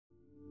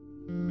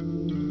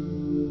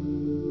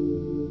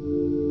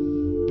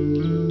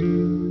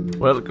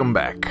Welcome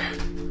back.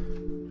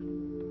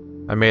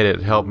 I made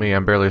it. Help me,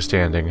 I'm barely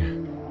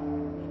standing.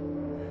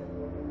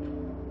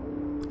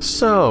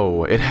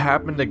 So, it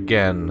happened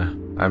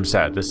again. I'm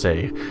sad to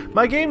say.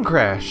 My game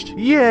crashed!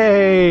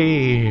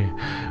 Yay!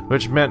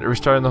 Which meant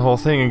restarting the whole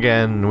thing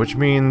again, which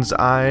means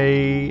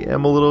I'm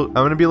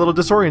gonna be a little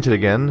disoriented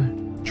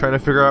again, trying to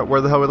figure out where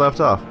the hell we left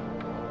off.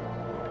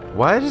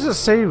 Why does it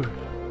say...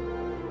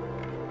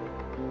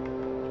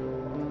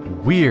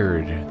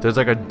 Weird. There's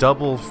like a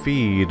double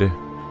feed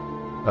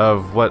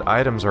of what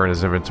items are in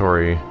his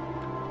inventory.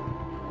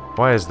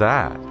 Why is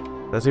that?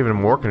 That's even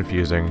more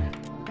confusing.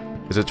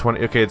 Is it 20?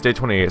 Okay, it's day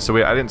 28, so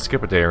I didn't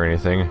skip a day or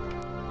anything.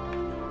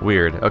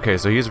 Weird. Okay,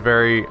 so he's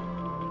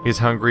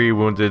hungry,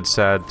 wounded,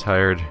 sad,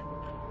 tired.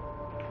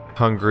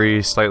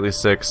 Hungry, slightly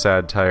sick,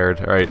 sad, tired.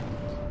 Alright.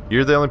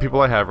 You're the only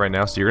people I have right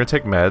now, so you're gonna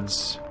take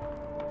meds.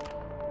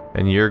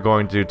 And you're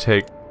going to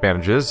take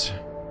bandages.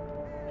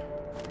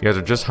 You guys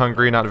are just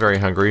hungry, not very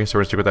hungry, so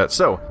we're gonna stick with that.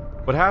 So,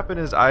 what happened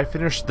is I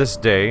finished this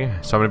day,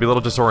 so I'm gonna be a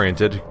little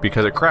disoriented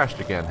because it crashed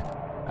again.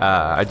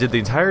 I did the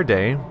entire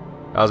day.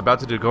 I was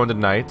about to go into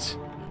night.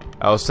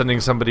 I was sending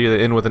somebody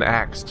in with an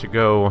axe to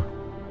go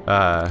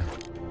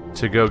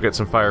get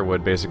some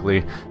firewood,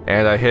 basically,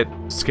 and I hit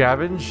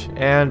scavenge,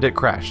 and it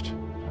crashed.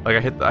 Like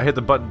I hit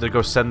the button to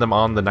go send them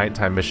on the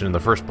nighttime mission in the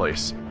first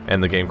place,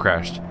 and the game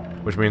crashed,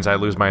 which means I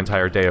lose my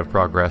entire day of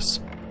progress,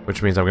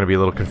 which means I'm gonna be a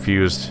little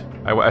confused.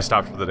 I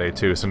stopped for the day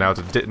too, so now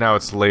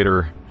it's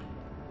later.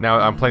 Now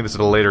I'm playing this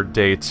at a later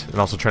date, and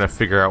also trying to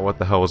figure out what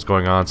the hell was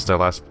going on since I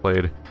last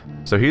played.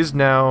 So he's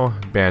now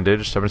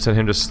bandaged. I'm gonna send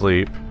him to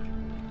sleep.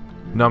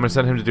 No, I'm gonna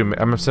send him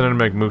to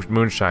make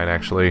moonshine,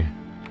 actually.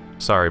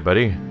 Sorry,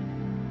 buddy.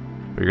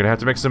 But you're gonna have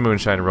to make some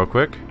moonshine real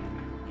quick.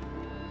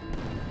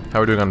 How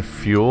are we doing on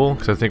fuel?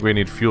 Because I think we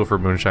need fuel for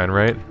moonshine,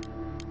 right?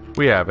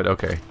 We have it,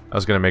 okay. I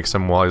was gonna make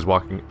some while he's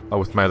walking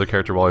with my other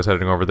character while he's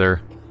heading over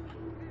there.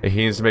 He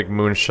needs to make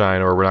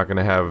moonshine or we're not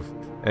gonna have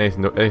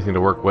anything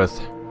to work with.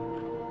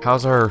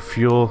 How's our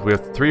fuel? We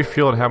have 3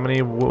 fuel and how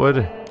many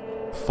wood?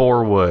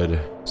 4 wood.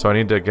 So I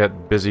need to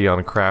get busy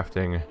on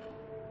crafting.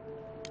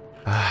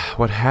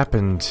 What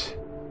happened?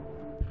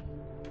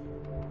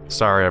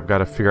 Sorry, I've got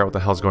to figure out what the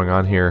hell's going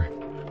on here.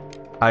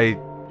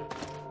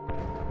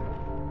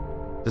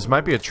 This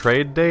might be a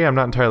trade day? I'm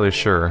not entirely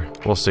sure.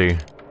 We'll see.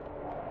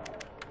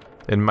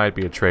 It might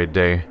be a trade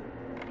day.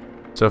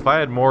 So if I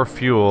had more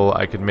fuel,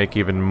 I could make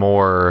even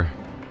more...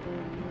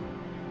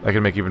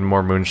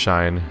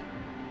 moonshine.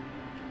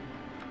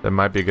 That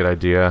might be a good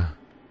idea.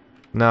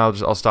 No,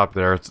 I'll stop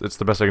there. It's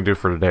the best I can do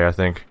for today, I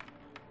think.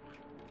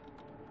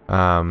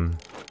 How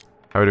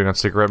are we doing on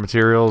cigarette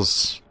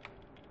materials?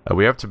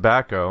 We have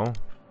tobacco,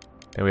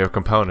 and we have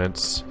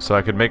components, so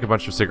I could make a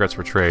bunch of cigarettes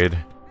for trade.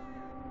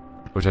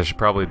 Which I should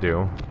probably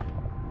do.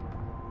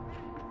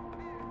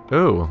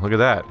 Ooh, look at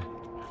that.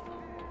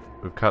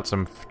 We've caught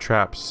some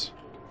traps.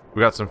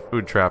 We got some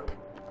food trap.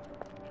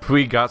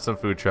 We got some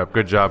food trap.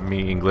 Good job,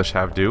 me English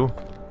have-do.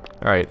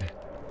 Alright.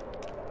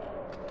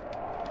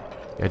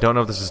 I don't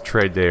know if this is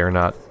trade day or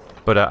not,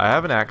 but I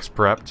have an axe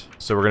prepped,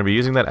 so we're going to be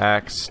using that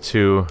axe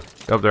to...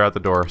 Oh, they're out the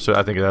door, so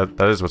I think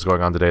that is what's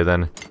going on today,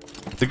 then.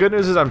 The good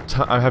news is I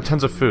have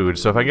tons of food,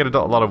 so if I get a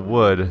lot of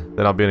wood,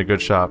 then I'll be in a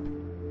good shop.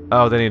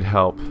 Oh, they need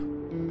help.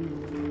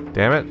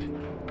 Damn it.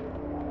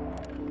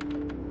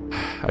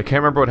 I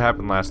can't remember what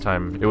happened last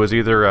time. It was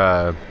either,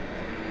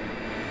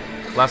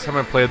 last time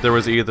I played, there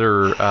was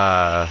either,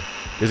 the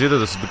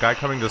guy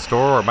coming to the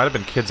store, or it might have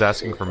been kids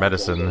asking for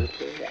medicine.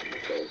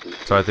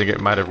 So I think it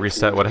might have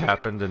reset what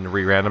happened and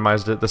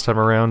re-randomized it this time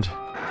around.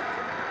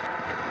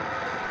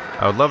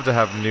 I would love to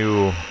have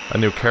a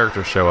new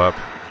character show up.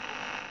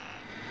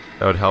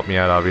 That would help me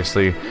out,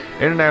 obviously.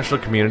 International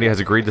community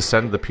has agreed to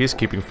send the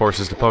peacekeeping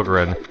forces to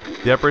Pogarin.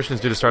 The operation is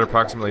due to start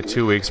approximately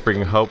 2 weeks,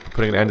 bringing hope,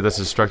 putting an end to this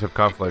destructive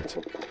conflict.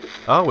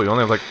 Oh, we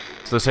only have like...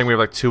 So they're saying we have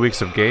like 2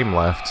 weeks of game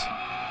left.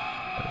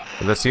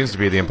 That seems to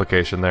be the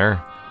implication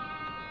there.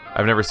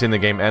 I've never seen the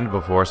game end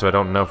before, so I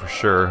don't know for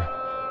sure.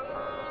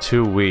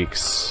 2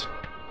 weeks.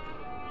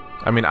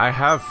 I mean, I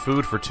have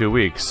food for 2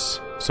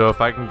 weeks, so if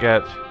I can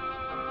get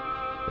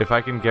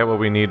what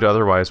we need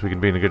otherwise, we can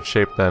be in a good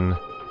shape then.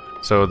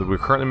 So we're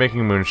currently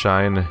making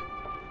moonshine.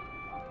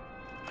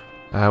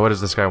 What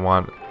does this guy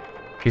want?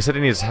 He said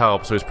he needs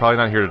help, so he's probably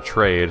not here to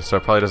trade, so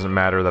it probably doesn't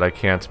matter that I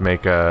can't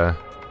make a...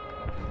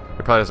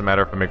 It probably doesn't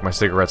matter if I make my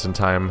cigarettes in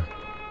time.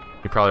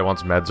 He probably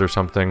wants meds or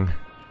something.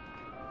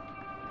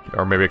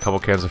 Or maybe a couple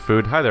cans of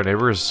food. Hi there,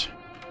 neighbors.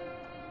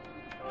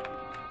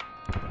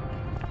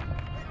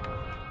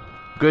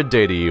 Good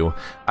day to you.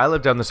 I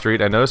live down the street.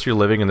 I noticed you're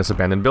living in this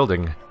abandoned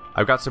building.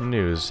 I've got some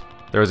news.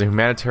 There was a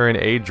humanitarian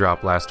aid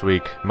drop last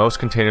week. Most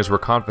containers were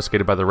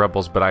confiscated by the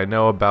rebels, but I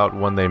know about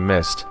one they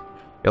missed.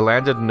 It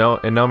landed in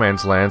no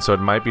man's land, so it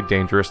might be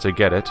dangerous to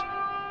get it.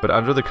 But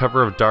under the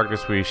cover of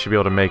darkness, we should be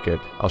able to make it.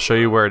 I'll show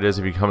you where it is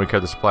if you come and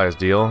carry the supplies,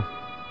 deal?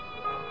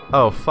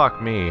 Oh,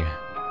 fuck me.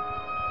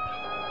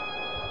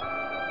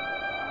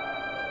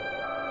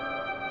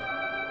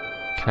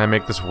 Can I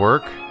make this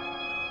work?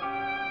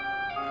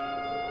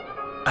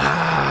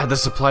 The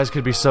supplies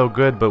could be so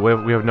good, but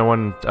we have no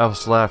one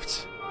else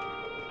left.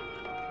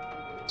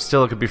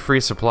 Still, it could be free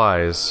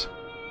supplies.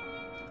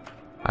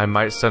 I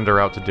might send her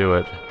out to do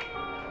it.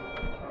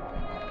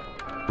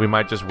 We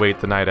might just wait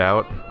the night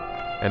out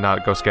and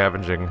not go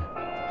scavenging.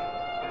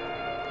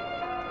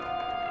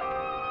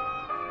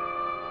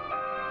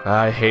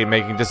 I hate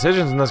making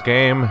decisions in this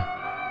game.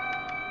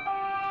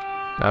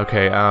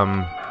 Okay,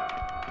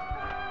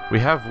 we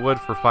have wood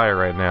for fire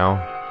right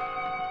now.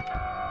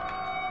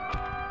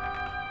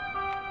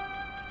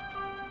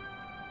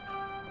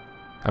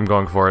 I'm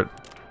going for it.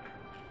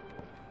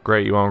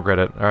 Great, you won't regret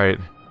it. Alright.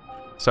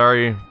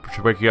 Sorry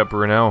to wake you up,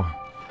 Bruno.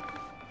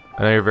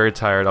 I know you're very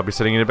tired. I'll be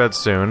sitting in bed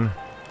soon.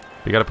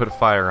 You gotta put a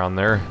fire on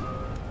there.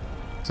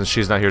 Since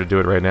she's not here to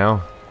do it right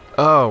now.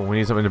 Oh, we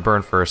need something to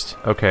burn first.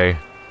 Okay.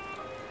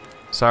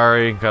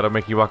 Sorry, gotta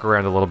make you walk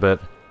around a little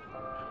bit.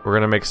 We're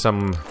gonna make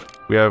some...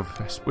 We have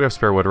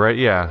spare wood, right?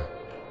 Yeah.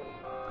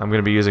 I'm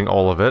gonna be using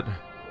all of it.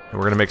 And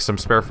we're gonna make some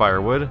spare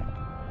firewood.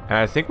 And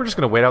I think we're just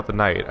gonna wait out the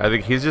night. I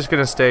think he's just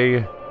gonna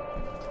stay...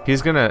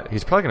 He's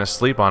probably gonna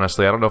sleep,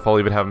 honestly. I don't know if I'll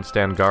even have him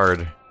stand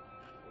guard.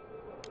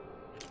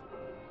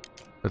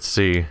 Let's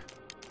see.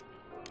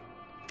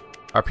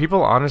 Are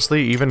people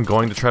honestly even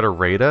going to try to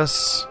raid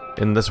us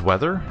in this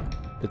weather?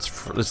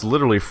 It's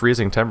literally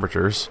freezing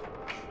temperatures.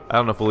 I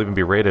don't know if we'll even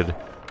be raided.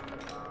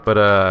 But,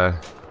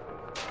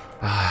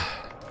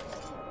 I'll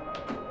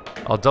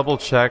double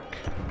check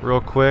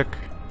real quick.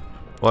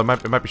 Well,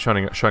 it might be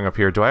showing up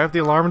here. Do I have the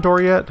alarm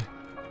door yet?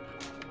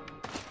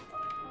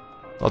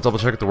 I'll double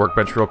check at the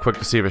workbench real quick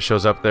to see if it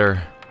shows up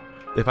there.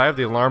 If I have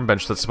the alarm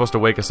bench, that's supposed to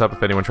wake us up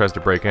if anyone tries to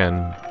break in.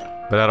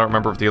 But I don't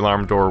remember if the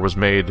alarm door was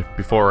made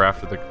before or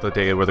after the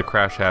day where the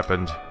crash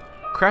happened.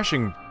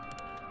 Crashing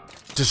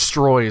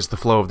destroys the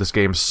flow of this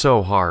game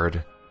so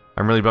hard.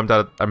 I'm really bummed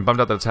out. I'm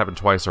bummed out that it's happened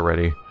twice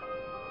already.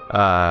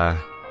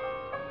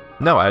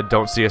 No, I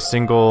don't see a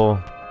single...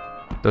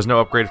 There's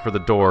no upgrade for the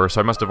door, so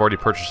I must have already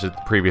purchased it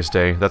the previous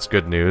day. That's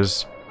good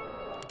news.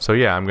 So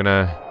yeah, I'm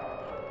gonna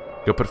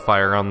go put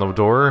fire on the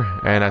door,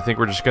 and I think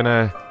we're just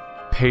gonna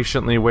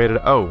patiently wait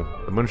it. Oh,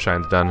 the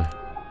moonshine's done.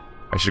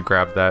 I should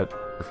grab that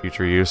for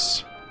future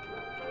use.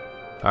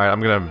 Alright,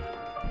 I'm gonna...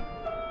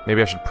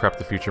 Maybe I should prep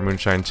the future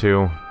moonshine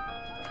too.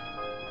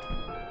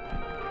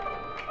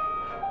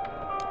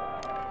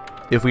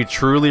 If we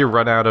truly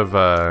run out of,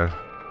 Oh,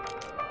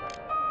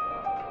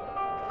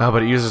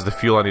 but it uses the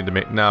fuel I need to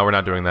make... No, we're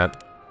not doing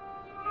that.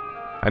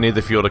 I need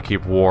the fuel to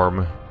keep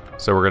warm.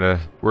 So we're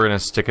gonna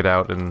stick it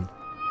out and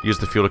use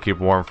the fuel to keep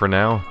warm for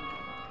now.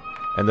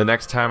 And the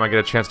next time I get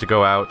a chance to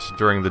go out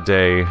during the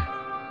day...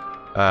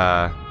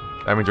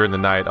 during the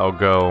night, I'll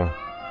go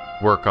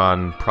work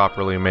on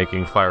properly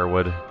making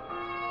firewood.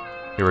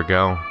 Here we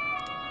go.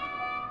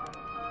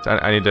 So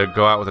I need to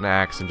go out with an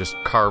axe and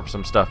just carve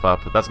some stuff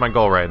up. That's my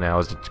goal right now,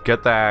 is to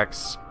get the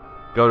axe,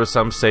 go to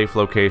some safe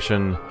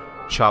location,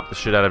 chop the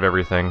shit out of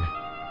everything.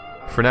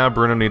 For now,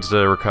 Bruno needs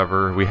to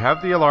recover. We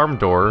have the alarm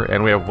door,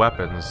 and we have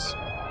weapons.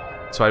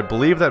 So I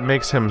believe that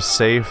makes him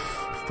safe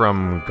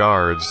from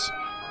guards.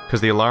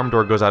 Because the alarm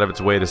door goes out of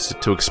its way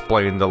to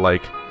explain the,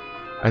 like...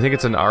 I think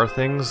it's in our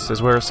things,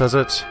 is where it says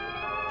it.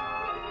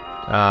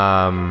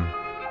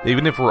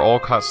 Even if we're all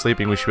caught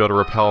sleeping, we should be able to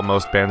repel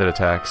most bandit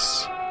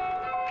attacks.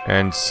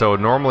 And so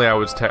normally I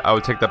would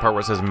take that part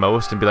where it says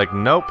most and be like,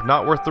 nope,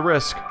 not worth the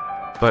risk.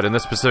 But in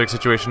this specific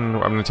situation,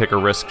 I'm going to take a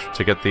risk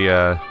to get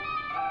the,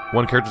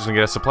 one character's going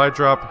to get a supply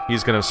drop,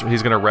 he's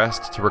gonna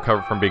rest to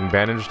recover from being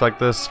bandaged like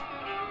this.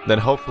 Then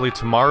hopefully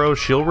tomorrow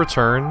she'll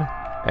return,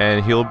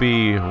 and he'll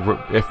be,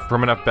 if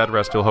from enough bed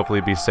rest, he'll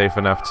hopefully be safe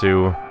enough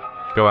to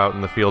go out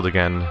in the field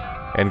again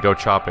and go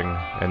chopping,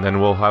 and then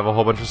we'll have a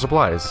whole bunch of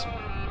supplies.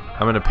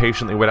 I'm going to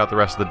patiently wait out the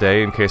rest of the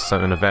day in case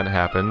an event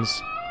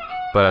happens,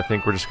 but I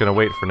think we're just going to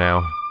wait for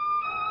now.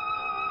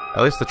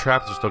 At least the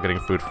traps are still getting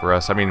food for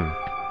us. I mean,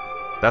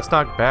 that's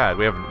not bad.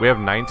 We have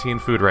 19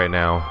 food right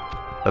now.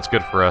 That's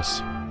good for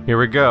us. Here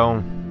we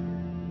go.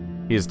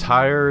 He's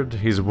tired,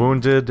 he's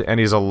wounded, and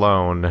he's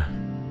alone.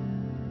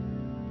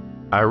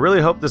 I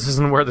really hope this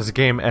isn't where this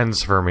game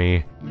ends for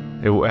me.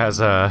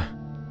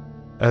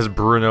 As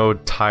Bruno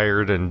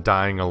tired and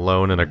dying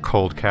alone in a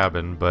cold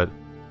cabin, but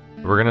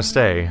we're gonna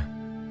stay.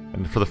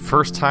 And for the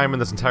first time in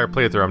this entire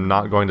playthrough, I'm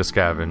not going to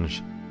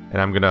scavenge.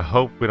 And I'm gonna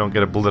hope we don't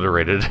get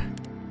obliterated.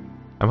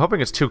 I'm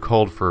hoping it's too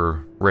cold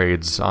for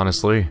raids,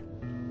 honestly.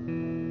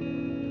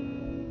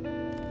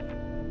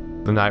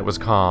 The night was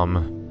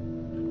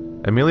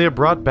calm. Amelia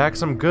brought back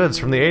some goods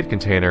from the aid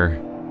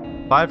container.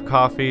 5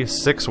 coffee,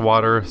 6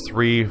 water,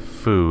 3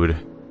 food.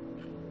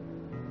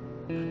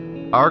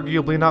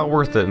 Arguably not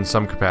worth it in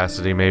some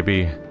capacity,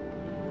 maybe.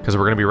 Because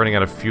we're going to be running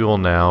out of fuel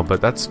now,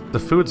 but the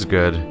food's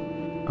good.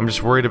 I'm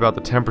just worried about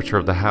the temperature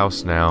of the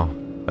house now.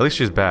 At least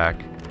she's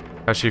back.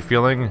 How's she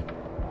feeling?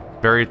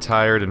 Very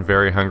tired and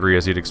very hungry,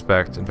 as you'd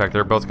expect. In fact,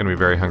 they're both going to be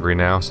very hungry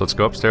now, so let's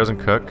go upstairs and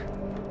cook.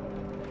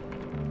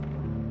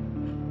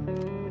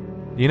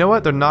 You know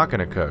what? They're not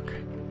going to cook.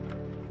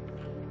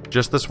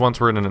 Just this once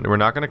we're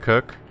not going to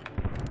cook.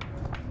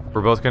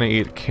 We're both going to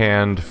eat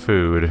canned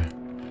food.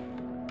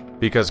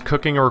 Because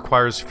cooking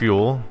requires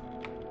fuel.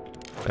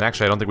 And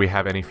actually, I don't think we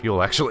have any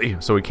fuel, actually,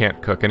 so we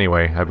can't cook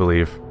anyway, I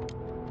believe.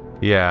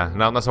 Yeah,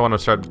 not unless I want to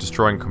start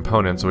destroying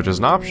components, which is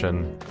an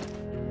option.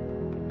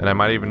 And I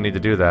might even need to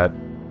do that.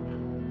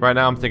 Right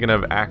now, I'm thinking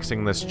of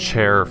axing this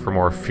chair for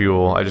more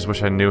fuel. I just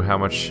wish I knew how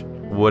much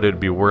wood it'd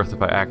be worth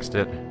if I axed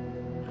it.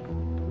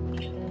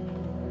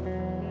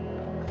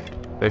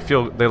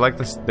 They like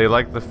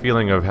the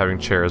feeling of having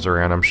chairs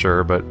around, I'm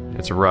sure, but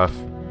it's rough.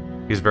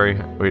 He's very...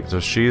 Wait, so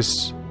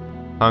she's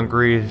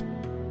hungry,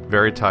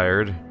 very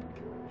tired.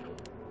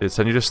 Did it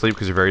send you to sleep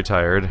because you're very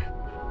tired?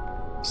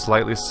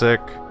 Slightly sick.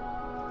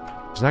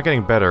 She's not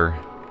getting better.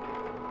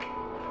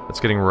 It's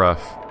getting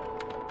rough.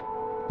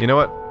 You know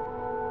what?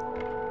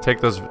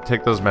 Take those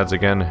meds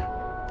again.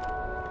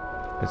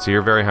 Let's see,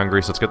 you're very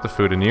hungry, so let's get the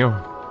food in you.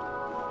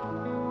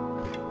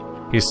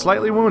 He's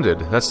slightly wounded.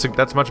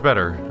 That's much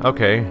better.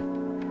 Okay.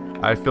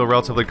 I feel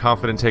relatively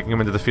confident taking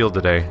him into the field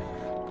today.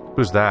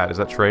 Who's that? Is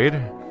that trade?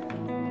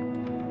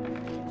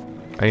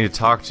 I need to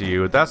talk to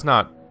you. That's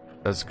not...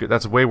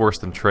 That's way worse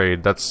than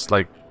trade. That's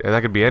like...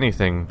 That could be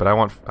anything, but I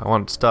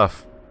want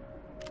stuff.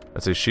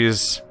 Let's see,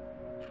 she's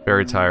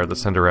very tired.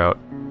 Let's send her out.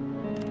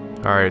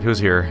 Alright, who's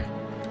here?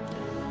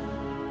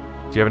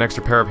 Do you have an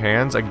extra pair of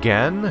hands?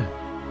 Again?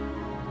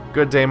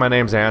 Good day, my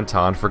name's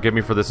Anton. Forgive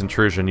me for this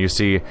intrusion. You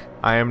see,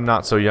 I am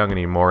not so young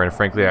anymore, and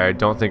frankly, I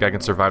don't think I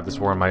can survive this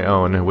war on my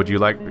own. Would you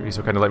like to be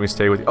so kind of let me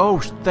stay with you? Oh,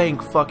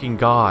 thank fucking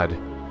God.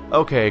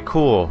 Okay,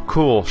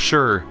 cool,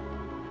 sure.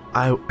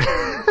 I'm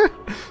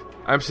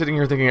sitting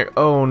here thinking,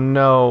 oh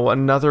no,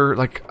 another,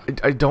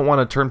 like, I don't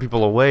want to turn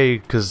people away,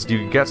 because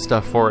you get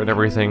stuff for it and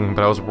everything,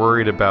 but I was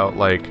worried about,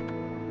 like,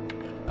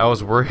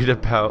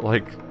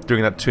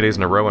 doing that 2 days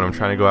in a row when I'm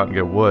trying to go out and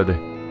get wood.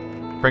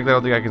 Frankly, I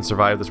don't think I can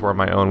survive this war on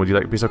my own. Would you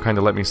be so kind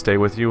to let me stay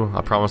with you?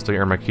 I'll promise to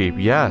earn my keep.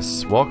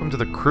 Yes! Welcome to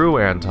the crew,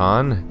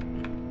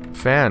 Anton!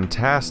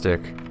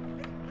 Fantastic.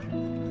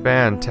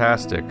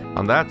 Fantastic.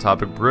 On that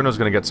topic, Bruno's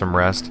gonna get some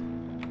rest.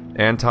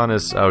 Anton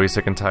is... Oh, he's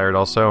sick and tired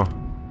also?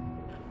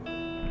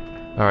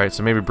 Alright,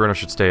 so maybe Bruno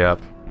should stay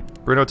up.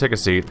 Bruno, take a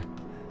seat.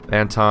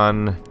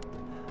 Anton,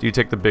 do you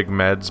take the big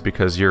meds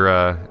because you're,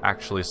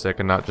 actually sick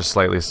and not just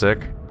slightly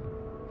sick?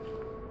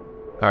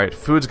 Alright,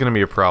 food's gonna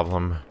be a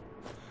problem.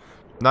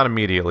 Not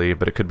immediately,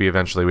 but it could be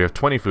eventually. We have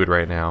 20 food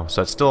right now,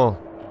 so that's still...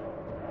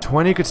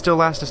 20 could still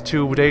last us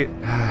 2 days.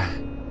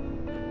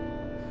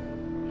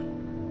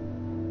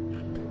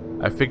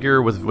 I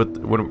figure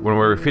when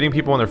we're feeding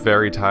people when they're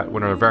very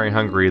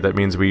hungry, that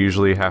means we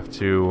usually have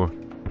to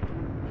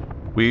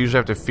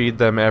feed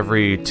them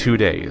every 2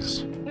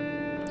 days.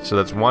 So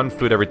that's 1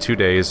 food every 2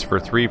 days for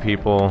 3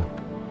 people.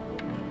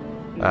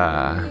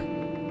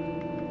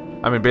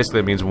 I mean, basically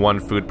it means 1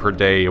 food per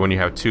day when you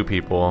have 2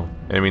 people,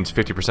 and it means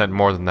 50%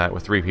 more than that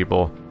with 3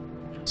 people.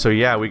 So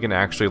yeah, we can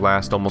actually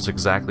last almost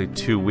exactly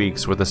 2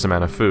 weeks with this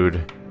amount of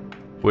food,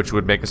 which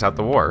would make us out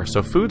the war.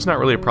 So food's not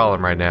really a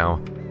problem right now.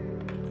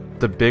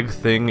 The big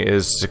thing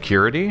is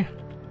security.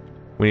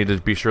 We need to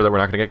be sure that we're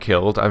not going to get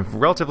killed. I'm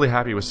relatively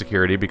happy with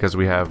security because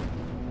we have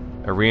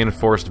a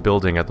reinforced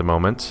building at the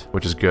moment,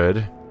 which is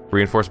good.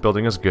 Reinforced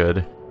building is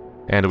good.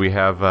 And we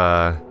have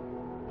a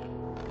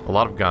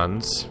lot of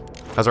guns.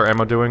 How's our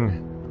ammo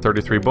doing?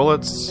 33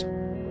 bullets.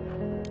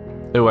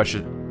 Oh, I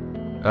should...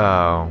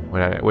 Oh,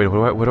 wait,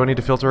 what do I need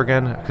to filter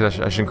again? Because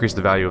I should increase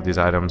the value of these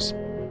items.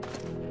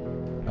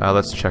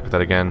 Let's check that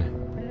again.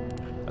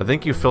 I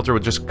think you filter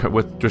with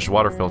just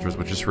water filters,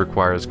 which just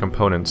requires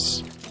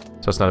components.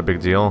 So it's not a big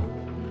deal.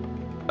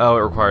 Oh,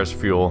 it requires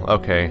fuel.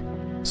 Okay.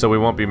 So we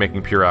won't be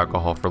making pure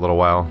alcohol for a little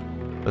while.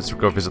 Let's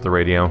go visit the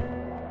radio.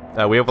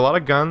 We have a lot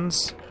of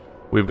guns.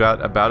 We've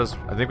got about as...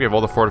 I think we have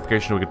all the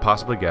fortification we could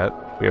possibly get.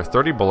 We have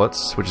 30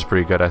 bullets, which is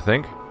pretty good, I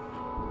think.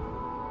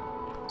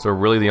 So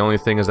really the only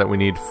thing is that we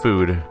need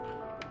food.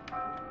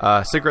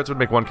 Cigarettes would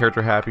make one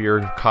character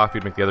happier. Coffee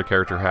would make the other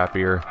character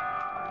happier.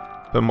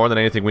 But more than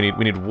anything, we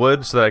need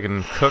wood so that I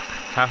can cook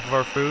half of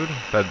our food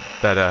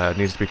that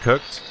needs to be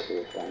cooked.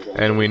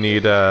 And we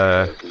need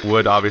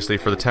wood, obviously,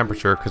 for the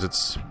temperature, because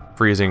it's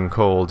freezing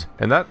cold.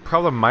 And that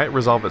problem might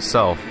resolve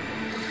itself.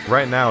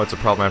 Right now, it's a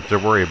problem I have to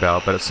worry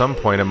about, but at some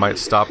point it might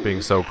stop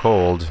being so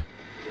cold.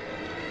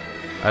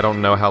 I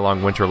don't know how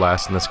long winter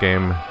lasts in this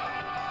game.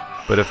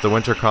 But if the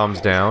winter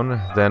calms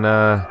down, then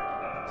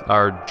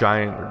our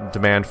deadly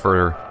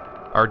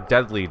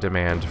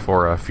demand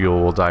for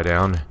fuel will die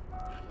down.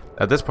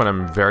 At this point,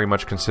 I'm very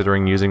much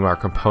considering using our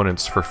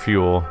components for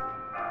fuel,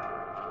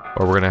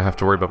 or we're gonna have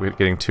to worry about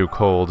getting too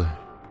cold,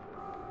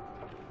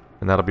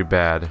 and that'll be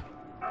bad.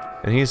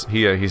 And he's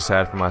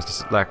sad from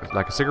lack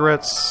of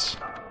cigarettes.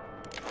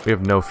 We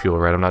have no fuel,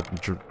 right? I'm not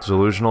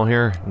delusional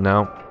here.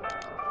 No.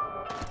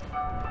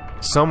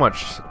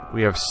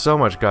 We have so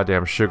much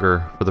goddamn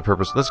sugar for the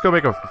purpose. Let's go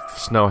make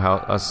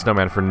a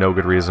snowman for no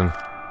good reason.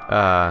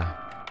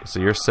 So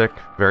you're sick,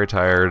 very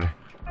tired.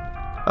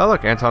 Oh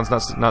look, Anton's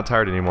not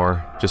tired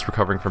anymore, just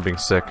recovering from being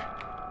sick.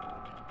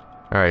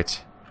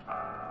 Alright.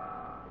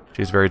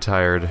 She's very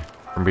tired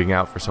from being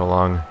out for so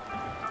long.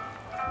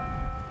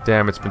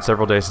 Damn, it's been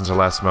several days since I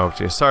last smoked.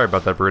 Yeah, sorry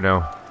about that,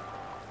 Bruno.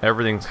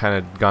 Everything's kind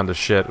of gone to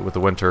shit with the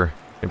winter,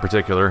 in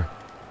particular.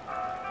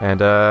 And,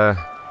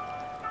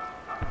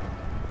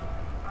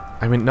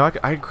 I mean, no, I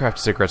could craft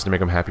cigarettes to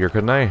make him happier,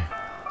 couldn't I?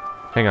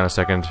 Hang on a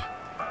second.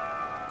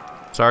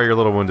 Sorry you're a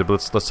little wounded,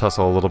 but let's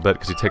hustle a little bit,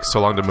 because he takes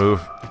so long to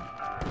move.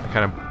 I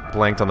kind of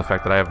blanked on the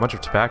fact that I have a bunch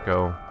of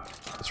tobacco.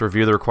 Let's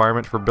review the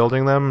requirement for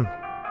building them.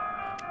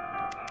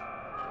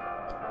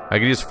 I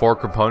could use 4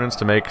 components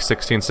to make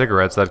 16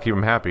 cigarettes, that'd keep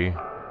him happy.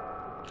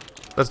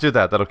 Let's do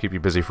that, that'll keep you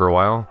busy for a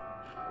while.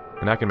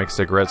 And I can make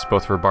cigarettes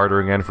both for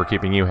bartering and for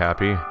keeping you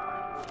happy.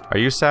 Are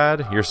you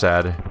sad? You're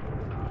sad.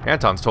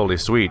 Anton's totally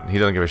sweet, he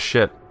doesn't give a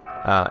shit.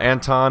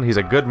 Anton, he's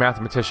a good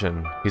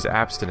mathematician. He's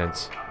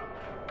abstinent.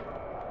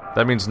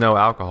 That means no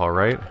alcohol,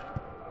 right?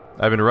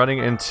 I've been running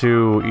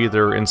into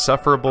either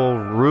insufferable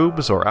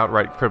rubes or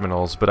outright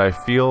criminals, but I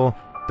feel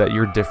that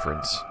you're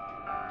different.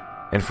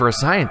 And for a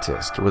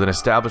scientist with an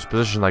established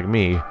position like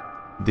me,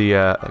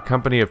 the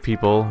company of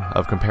people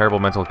of comparable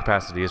mental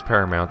capacity is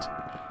paramount.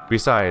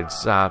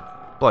 Besides,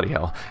 bloody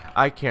hell,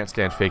 I can't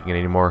stand faking it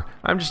anymore.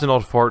 I'm just an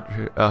old fart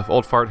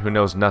who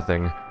knows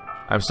nothing.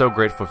 I'm so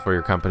grateful for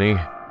your company.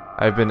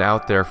 I've been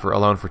out there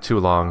alone for too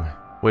long.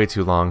 Way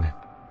too long.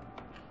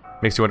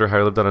 Makes you wonder how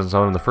he lived on his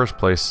own in the first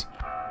place.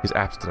 He's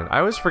abstinent. I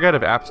always forget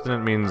if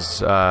abstinent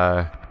means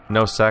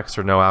no sex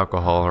or no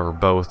alcohol or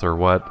both or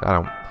what.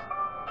 I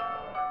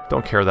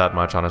don't care that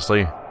much,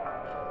 honestly.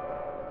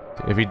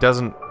 If he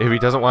doesn't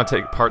want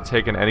to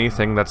partake in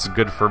anything, that's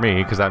good for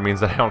me, because that means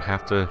that I don't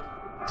have to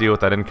deal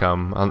with that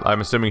income. I'm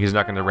assuming he's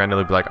not going to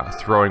randomly be like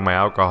throwing my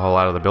alcohol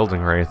out of the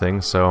building or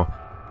anything, so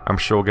I'm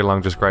sure we'll get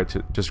along just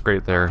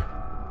great there.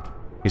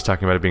 He's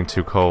talking about it being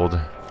too cold.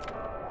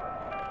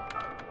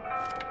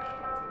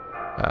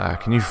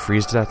 Can you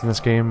freeze to death in this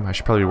game? I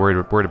should probably be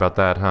worried about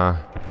that, huh?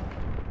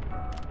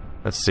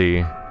 Let's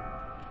see.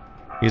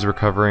 He's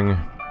recovering.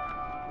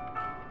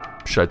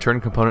 Should I turn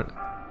component?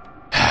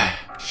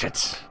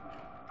 Shit.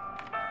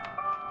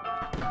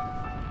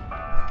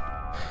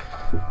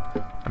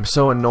 I'm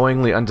so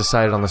annoyingly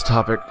undecided on this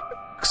topic.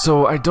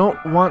 So I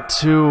don't want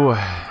to...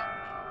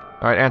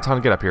 Alright,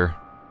 Anton, get up here.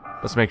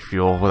 Let's make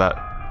fuel without...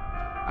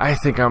 I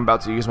think I'm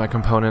about to use my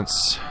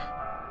components.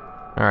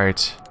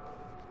 Alright.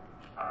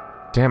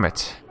 Damn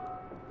it.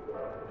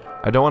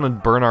 I don't want to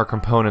burn our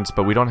components,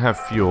 but we don't have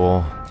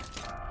fuel.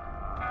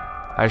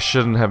 I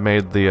shouldn't have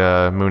made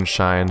the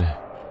moonshine,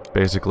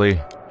 basically,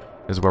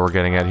 is what we're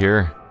getting at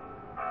here.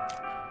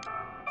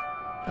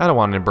 I don't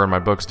want to burn my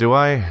books, do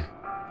I?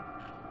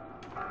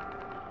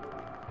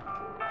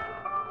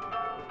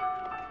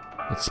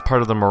 It's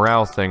part of the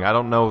morale thing. I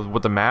don't know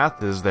what the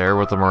math is there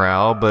with the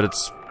morale, but it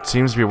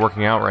seems to be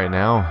working out right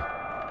now.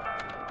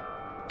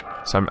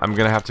 So I'm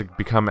gonna have to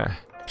become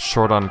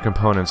short on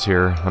components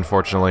here,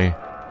 unfortunately.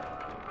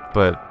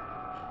 But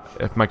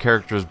if my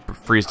characters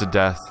freeze to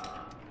death,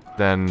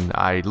 then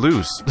I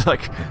lose.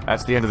 Like,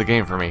 that's the end of the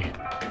game for me.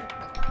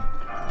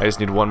 I just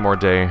need one more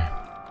day.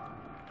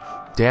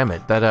 Damn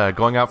it, that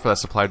going out for that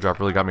supply drop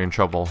really got me in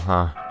trouble,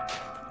 huh?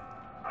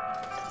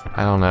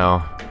 I don't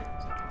know.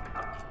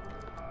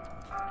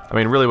 I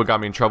mean, really what got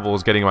me in trouble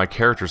was getting my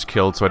characters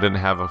killed so I didn't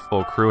have a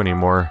full crew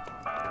anymore.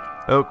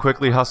 Oh,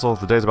 quickly hustle,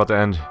 the day's about to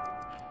end.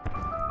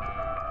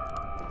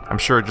 I'm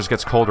sure it just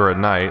gets colder at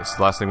night, so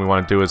the last thing we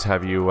want to do is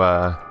have you,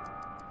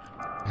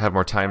 have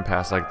more time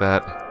pass like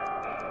that.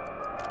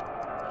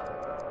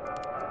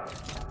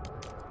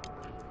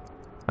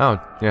 Oh,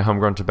 yeah,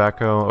 homegrown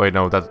tobacco. Oh, wait,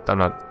 no, I'm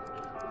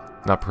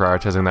not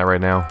prioritizing that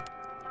right now.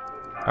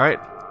 Alright,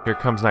 here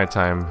comes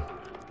nighttime.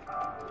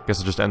 Guess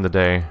I'll just end the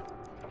day.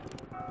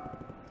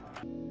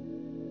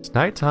 It's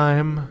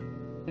nighttime.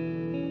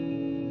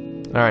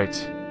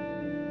 Alright.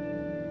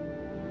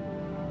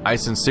 I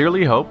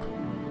sincerely hope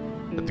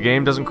that the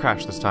game doesn't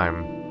crash this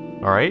time.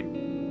 Alright?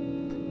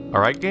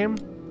 Alright, game?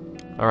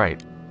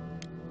 Alright.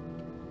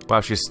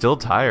 Wow, she's still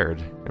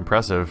tired.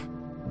 Impressive.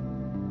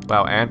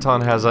 Wow,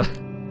 Anton has a...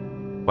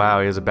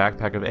 Wow, he has a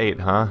backpack of 8,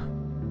 huh?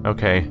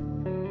 Okay.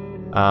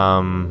 I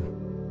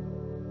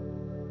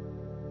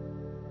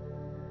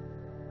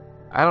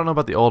don't know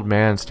about the old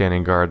man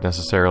standing guard,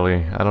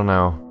 necessarily. I don't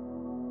know.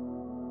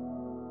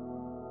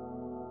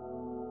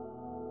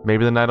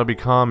 Maybe the night will be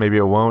calm, maybe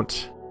it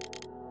won't.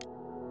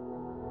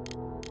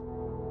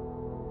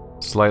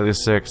 Slightly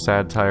sick,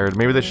 sad, tired.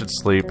 Maybe they should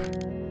sleep.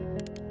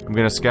 I'm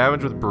gonna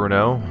scavenge with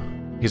Bruno.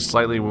 He's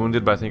slightly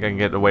wounded, but I think I can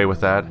get away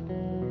with that.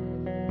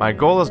 My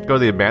goal is to go to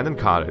the abandoned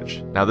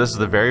cottage. Now, this is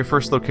the very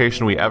first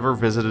location we ever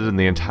visited in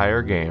the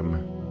entire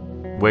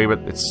game. Wait, but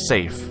it's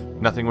safe.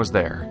 Nothing was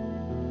there.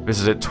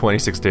 Visited it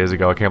 26 days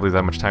ago. I can't believe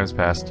that much time's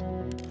passed.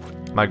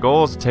 My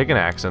goal is to take an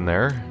axe in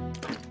there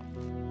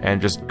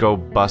and just go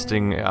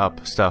busting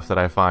up stuff that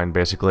I find,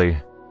 basically.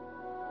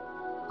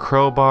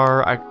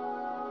 Crowbar.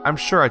 I'm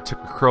sure I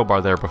took a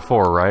crowbar there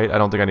before, right? I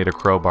don't think I need a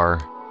crowbar.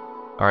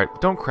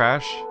 Alright, don't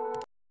crash.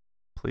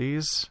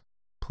 Please?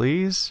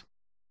 Please?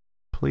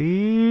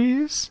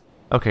 Please?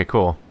 Okay,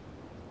 cool.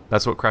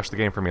 That's what crashed the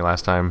game for me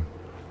last time.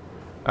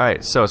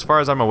 Alright, so as far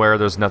as I'm aware,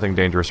 there's nothing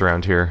dangerous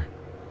around here.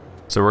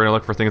 So we're gonna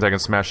look for things I can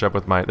smash up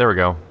with my... There we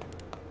go.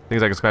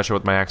 Things I can smash up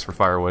with my axe for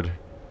firewood.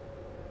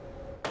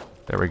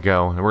 There we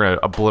go. And we're gonna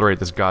obliterate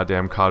this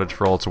goddamn cottage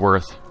for all it's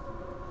worth.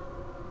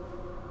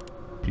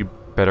 You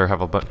Better have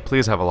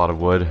please have a lot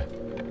of wood.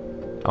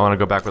 I want to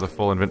go back with a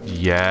full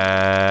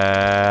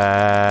Yes!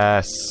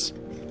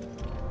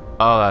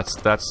 Oh,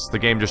 that's... The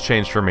game just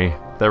changed for me.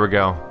 There we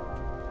go.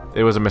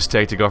 It was a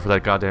mistake to go for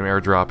that goddamn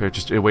airdrop.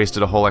 It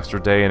wasted a whole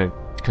extra day and it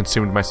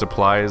consumed my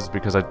supplies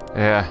because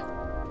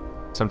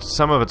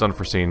some of it's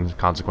unforeseen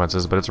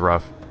consequences, but it's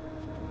rough.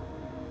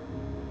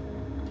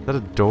 Is that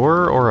a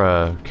door or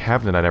a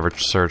cabinet I never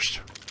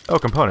searched? Oh,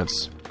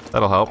 components.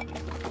 That'll help.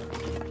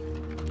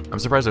 I'm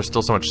surprised there's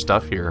still so much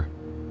stuff here.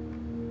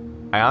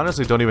 I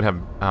honestly don't even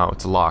have... Oh,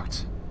 it's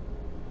locked.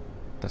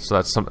 That's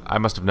some... I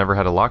must have never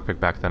had a lockpick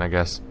back then, I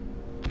guess.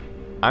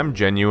 I'm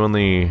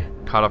genuinely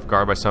caught off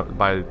guard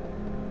by...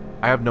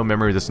 I have no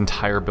memory of this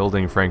entire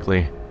building,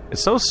 frankly.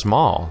 It's so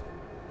small.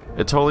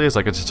 It totally is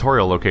like a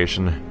tutorial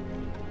location.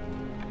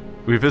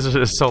 We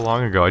visited it so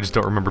long ago, I just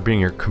don't remember being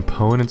here.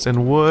 Components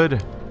and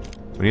wood.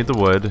 We need the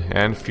wood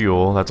and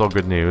fuel. That's all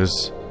good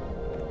news.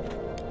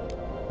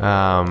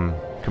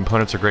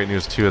 Components are great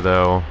news too,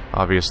 though,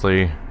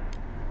 obviously.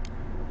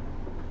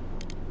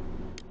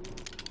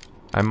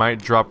 I might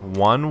drop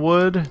 1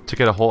 wood to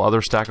get a whole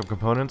other stack of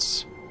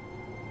components.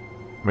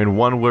 I mean,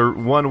 one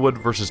wood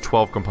versus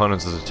 12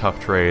 components is a tough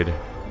trade.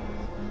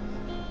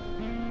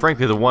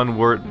 Frankly, the one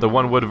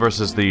wood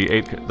versus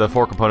the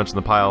 4 components in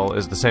the pile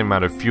is the same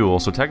amount of fuel,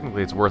 so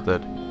technically it's worth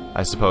it,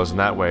 I suppose, in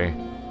that way.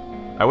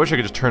 I wish I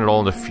could just turn it all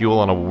into fuel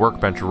on a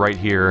workbench right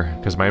here,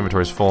 because my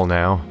inventory's full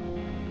now.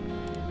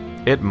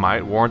 It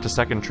might warrant a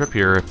second trip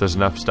here if there's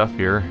enough stuff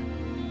here.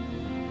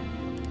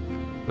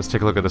 Let's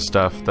take a look at the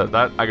stuff.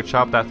 I could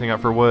chop that thing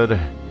up for wood.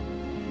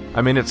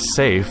 I mean, it's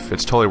safe.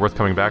 It's totally worth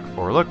coming back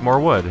for. Look, more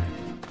wood.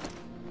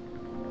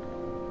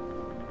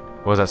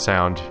 What was that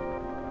sound?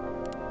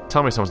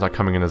 Tell me someone's not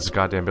coming into this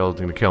goddamn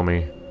building to kill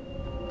me.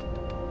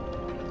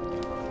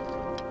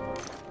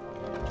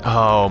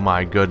 Oh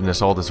my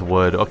goodness, all this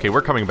wood. Okay,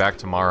 we're coming back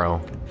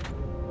tomorrow.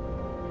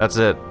 That's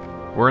it.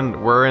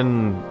 We're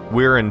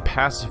in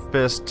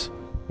pacifist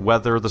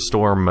weather the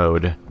storm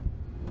mode.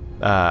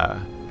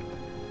 I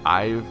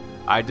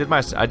did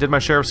my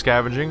share of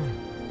scavenging.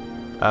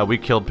 We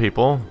killed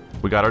people.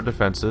 We got our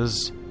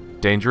defenses.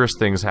 Dangerous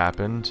things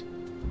happened,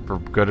 for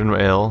good and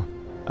ill.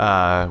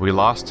 We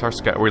lost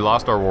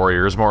our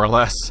warriors more or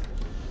less,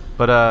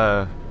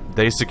 but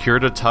they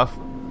secured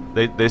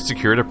they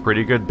secured a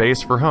pretty good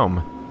base for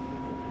home.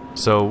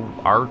 So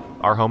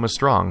our home is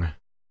strong.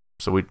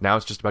 So now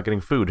it's just about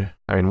getting food.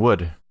 I mean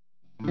wood.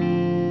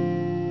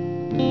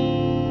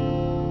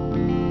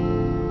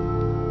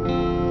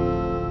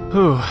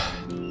 Whew.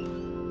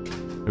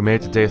 We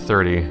made it to day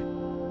 30.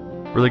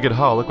 Really good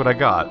haul, look what I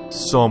got.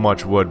 So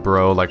much wood,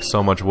 bro, like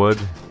so much wood.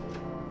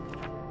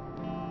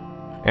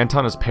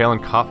 Anton is pale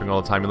and coughing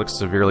all the time, he looks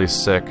severely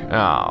sick.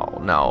 Oh,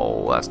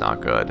 no, that's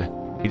not good.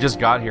 He just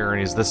got here and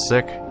he's this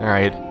sick?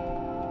 Alright.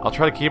 I'll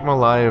try to keep him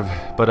alive,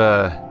 but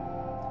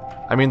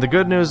I mean, the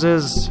good news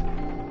is,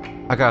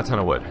 I got a ton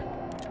of wood.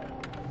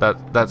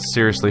 That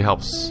seriously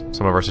helps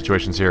some of our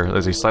situations here.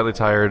 Is he slightly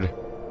tired?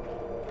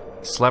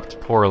 Slept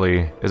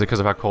poorly. Is it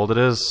because of how cold it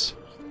is?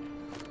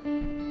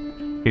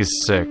 He's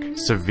sick.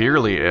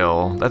 Severely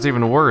ill. That's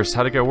even worse.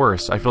 How'd it get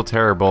worse? I feel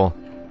terrible.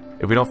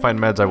 If we don't find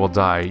meds, I will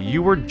die.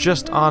 You were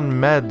just on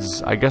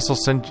meds. I guess I'll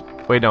send...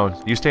 Wait,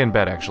 no. You stay in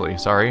bed, actually.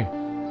 Sorry.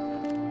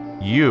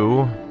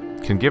 You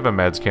can give him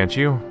meds, can't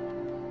you?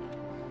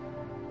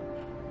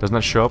 Doesn't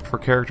that show up for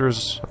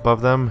characters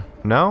above them?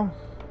 No?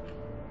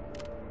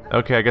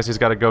 Okay, I guess he's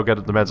got to go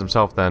get the meds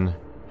himself then.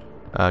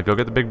 Go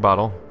get the big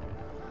bottle.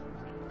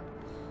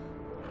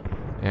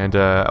 And,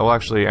 well,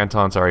 actually,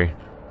 Anton, sorry.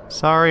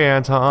 Sorry,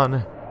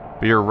 Anton.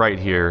 But you're right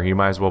here. You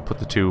might as well put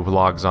the 2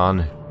 logs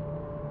on.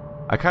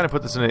 I kind of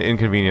put this in an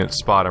inconvenient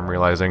spot, I'm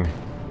realizing.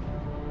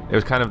 It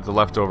was kind of the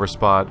leftover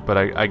spot, but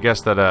I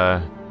guess that,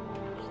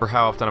 for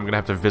how often I'm going to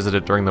have to visit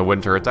it during the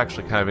winter, it's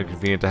actually kind of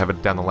inconvenient to have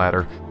it down the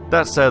ladder.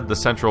 That said, the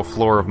central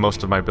floor of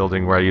most of my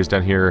building where I use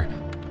down here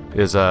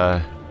is,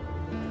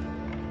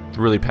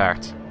 really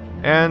packed.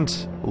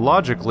 And,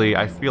 logically,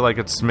 I feel like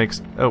it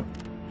makes... Oh.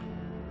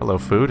 Hello,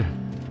 food.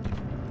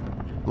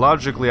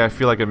 Logically, I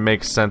feel like it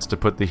makes sense to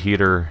put the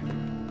heater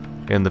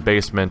in the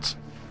basement.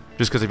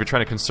 Just because if you're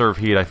trying to conserve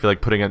heat, I feel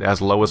like putting it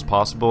as low as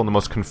possible in the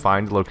most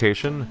confined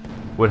location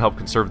would help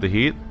conserve the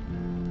heat.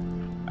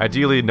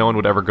 Ideally, no one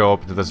would ever go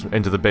up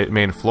into the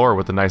main floor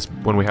with the nice...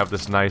 When we have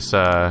this nice,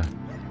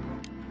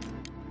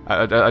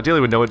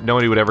 ideally,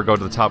 nobody would ever go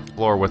to the top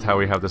floor with how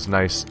we have this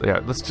nice... Yeah,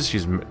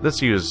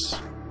 let's use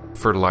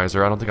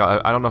fertilizer. I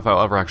don't know if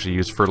I'll ever actually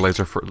use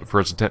fertilizer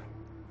for its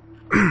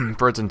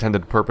for its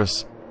intended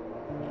purpose.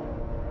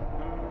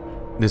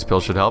 These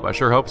pills should help. I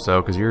sure hope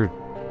so, because you're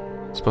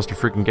supposed to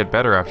freaking get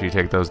better after you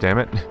take those, damn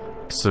it.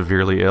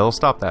 Severely ill.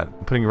 Stop that.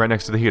 I'm putting you right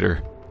next to the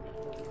heater.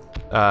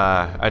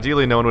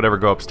 Ideally, no one would ever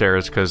go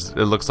upstairs, because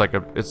it looks like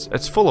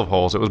it's full of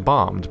holes. It was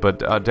bombed,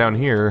 but down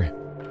here,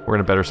 we're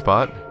in a better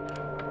spot.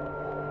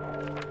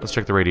 Let's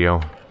check the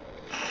radio.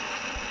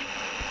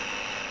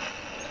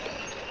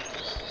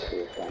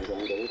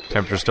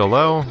 Temperature's still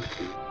low.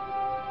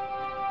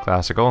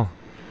 Classical.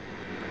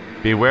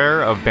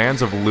 Beware of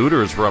bands of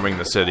looters roaming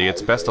the city.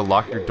 It's best to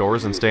lock your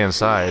doors and stay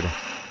inside.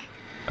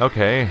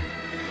 Okay.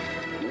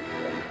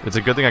 It's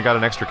a good thing I got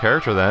an extra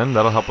character then.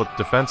 That'll help with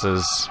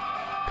defenses.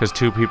 Because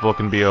 2 people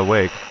can be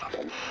awake.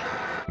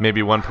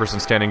 Maybe one person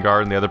standing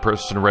guard and the other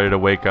person ready to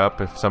wake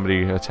up if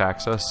somebody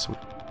attacks us.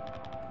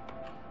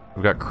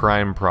 We've got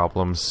crime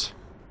problems.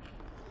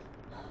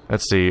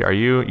 Let's see. Are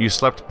you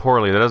slept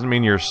poorly? That doesn't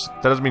mean you're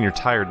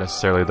tired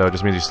necessarily though. It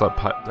just means you slept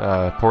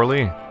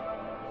poorly.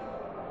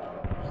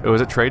 Oh,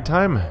 is it trade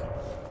time?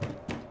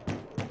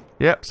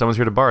 Yep, someone's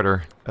here to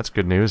barter. That's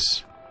good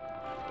news.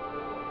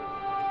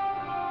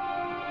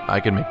 I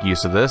can make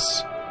use of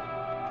this.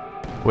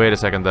 Wait a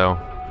second though.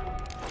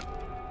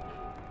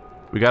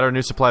 We got our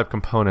new supply of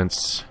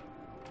components.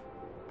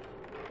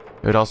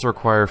 It would also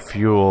require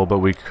fuel, but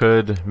we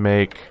could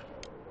make...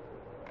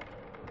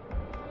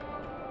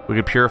 We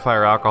could purify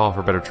our alcohol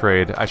for better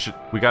trade.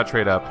 We gotta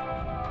trade up.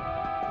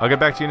 I'll get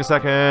back to you in a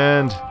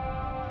second.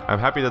 I'm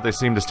happy that they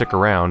seem to stick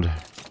around.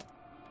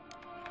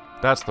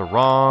 That's the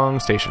wrong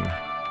station.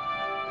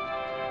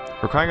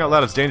 For crying out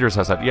loud, it's dangerous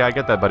outside. Yeah, I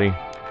get that, buddy.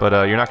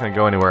 But you're not gonna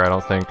go anywhere, I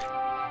don't think.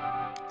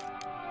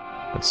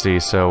 Let's see,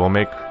 so we'll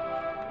make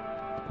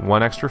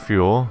 1 extra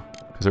fuel.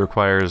 Because it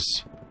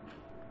requires...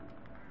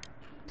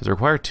 Does it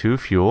require 2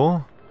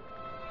 fuel?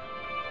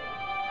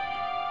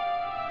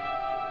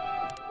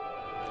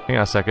 Hang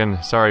on a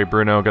second. Sorry,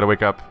 Bruno. Gotta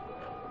wake up.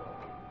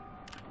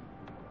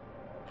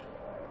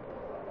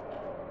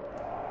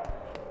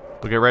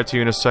 We'll get right to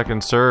you in a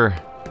second, sir.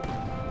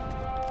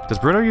 Does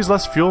Bruno use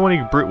less fuel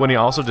when he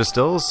also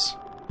distills?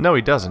 No,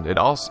 he doesn't. It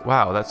also...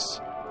 Wow, that's...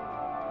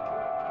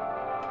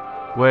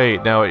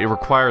 Wait, no, it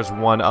requires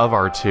 1 of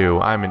our 2.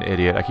 I'm an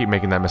idiot. I keep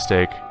making that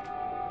mistake.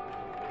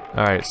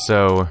 Alright,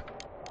 so...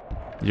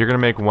 You're gonna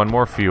make 1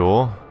 more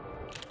fuel.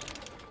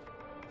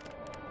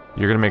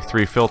 You're gonna make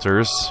 3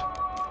 filters.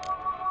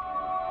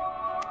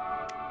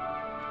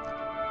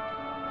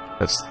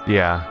 That's...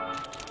 yeah.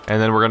 And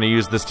then we're gonna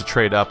use this to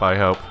trade up, I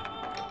hope.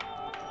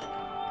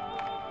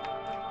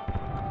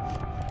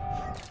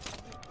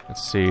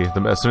 Let's see.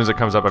 As soon as it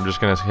comes up, I'm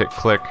just gonna hit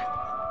click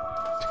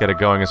to get it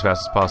going as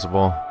fast as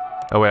possible.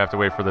 Oh wait, I have to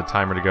wait for the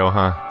timer to go,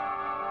 huh?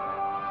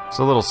 It's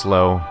a little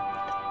slow.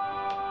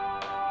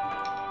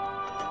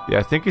 Yeah,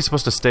 I think he's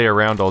supposed to stay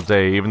around all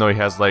day, even though he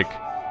has, like...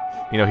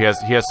 You know, he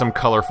has some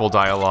colorful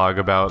dialogue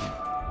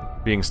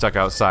about being stuck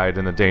outside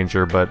and the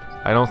danger, but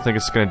I don't think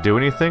it's gonna do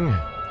anything.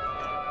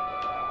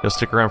 He'll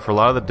stick around for a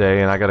lot of the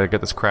day, and I gotta get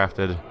this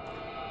crafted.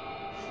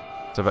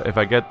 So if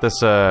I get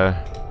this,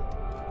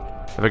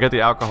 if I get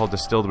the alcohol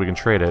distilled, we can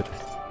trade it.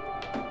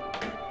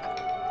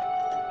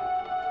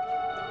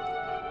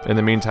 In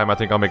the meantime, I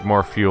think I'll make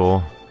more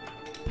fuel.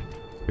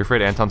 You're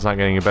afraid Anton's not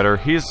getting any better?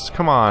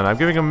 Come on, I'm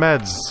giving him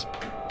meds!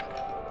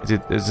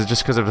 Is it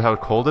just because of how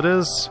cold it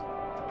is?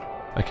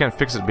 I can't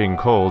fix it being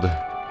cold.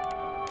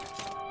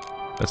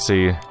 Let's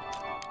see.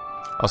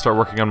 I'll start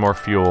working on more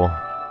fuel.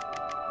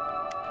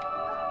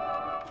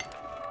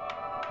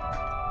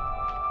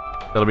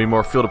 That'll be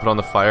more fuel to put on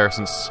the fire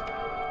since...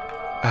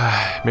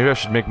 maybe I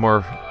should make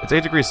more... It's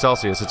 8 degrees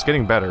Celsius. It's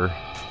getting better.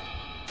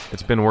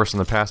 It's been worse in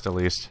the past, at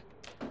least.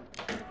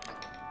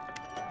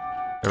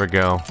 There we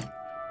go.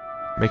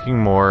 Making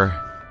more.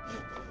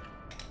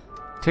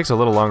 Takes a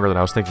little longer than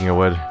I was thinking it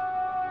would.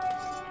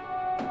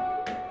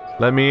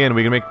 Let me in,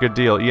 we can make a good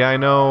deal. Yeah, I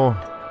know.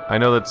 I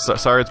know that...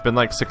 Sorry, it's been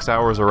like 6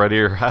 hours already,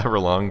 or however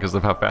long, because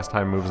of how fast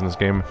time moves in this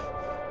game.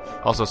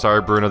 Also,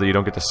 sorry, Bruno, that you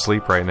don't get to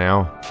sleep right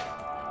now.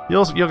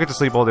 You'll get to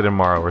sleep all day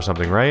tomorrow or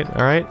something, right?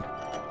 Alright?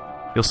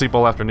 You'll sleep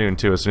all afternoon,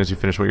 too, as soon as you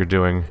finish what you're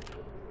doing.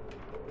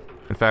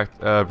 In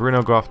fact,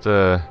 Bruno, go off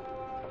to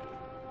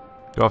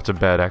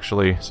bed,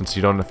 actually, since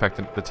you don't affect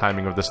the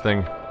timing of this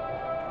thing.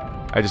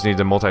 I just need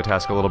to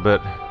multitask a little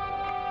bit.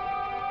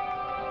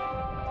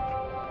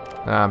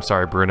 I'm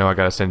sorry, Bruno, I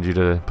gotta send you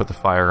to put the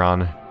fire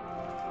on.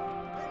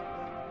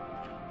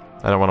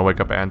 I don't want to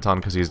wake up Anton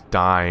because he's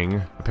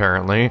dying,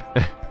 apparently.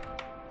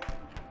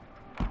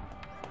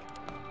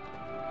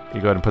 You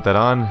go ahead and put that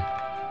on.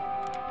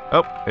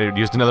 Oh, it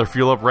used another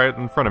fuel up right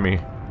in front of me.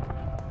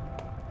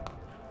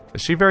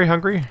 Is she very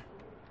hungry?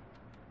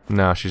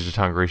 No, she's just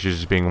hungry. She's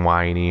just being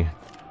whiny.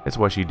 It's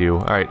what she do.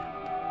 Alright.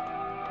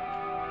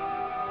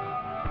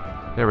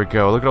 There we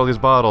go. Look at all these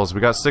bottles.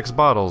 We got 6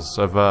 bottles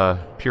of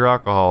pure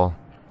alcohol.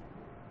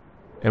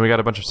 And we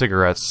got a bunch of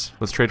cigarettes.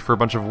 Let's trade for a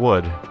bunch of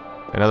wood.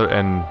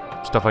 And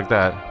stuff like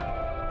that.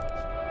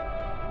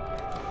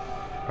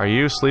 Are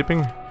you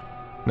sleeping?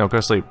 No, go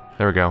to sleep.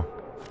 There we go.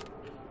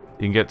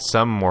 You can get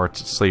some more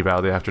sleep out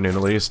of the afternoon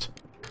at least.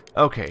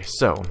 Okay,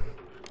 so...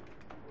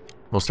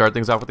 We'll start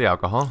things off with the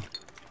alcohol.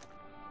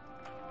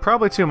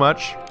 Probably too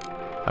much.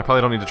 I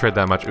probably don't need to trade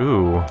that much.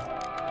 Ooh.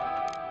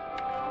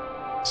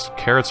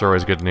 Carrots are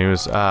always good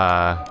news.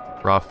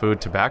 Raw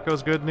food. Tobacco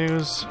is good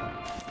news.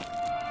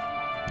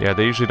 Yeah,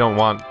 they usually don't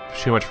want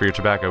too much for your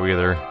tobacco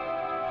either.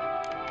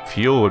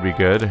 Fuel would be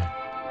good.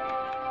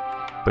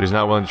 But he's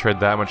not willing to trade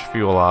that much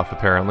fuel off,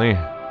 apparently.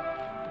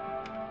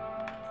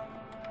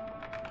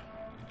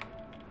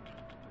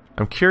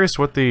 I'm curious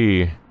what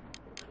the...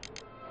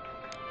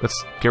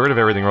 Let's get rid of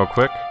everything real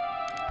quick.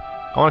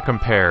 I want to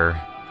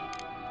compare.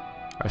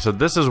 Alright, so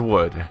this is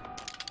wood.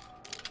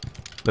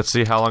 Let's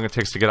see how long it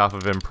takes to get off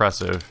of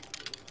impressive.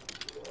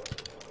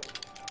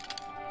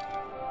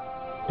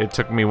 It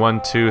took me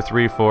 1, 2,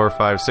 3, 4,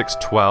 5, 6,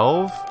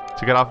 12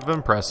 to get off of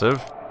impressive.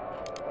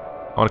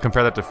 I want to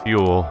compare that to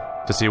fuel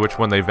to see which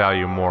one they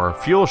value more.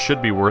 Fuel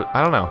should be worth...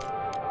 I don't know.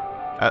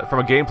 From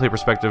a gameplay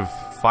perspective,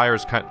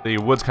 the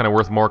wood's kind of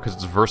worth more because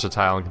it's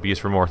versatile and can be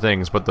used for more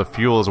things, but the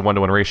fuel is a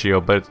 1-to-1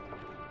 ratio, but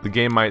the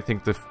game might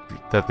think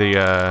that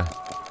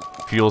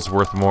the fuel's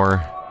worth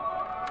more.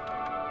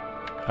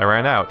 I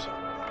ran out.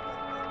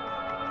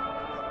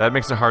 That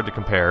makes it hard to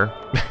compare.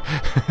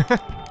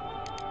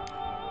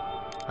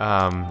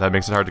 That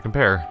makes it hard to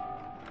compare.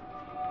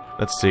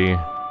 Let's see.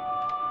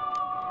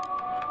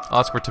 I'll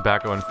ask for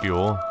tobacco and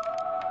fuel.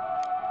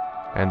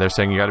 And they're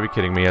saying you gotta be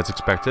kidding me, as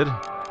expected.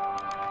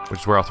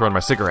 Which is where I'll throw in my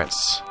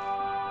cigarettes.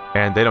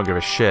 And they don't give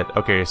a shit.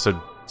 Okay,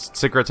 so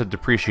cigarettes had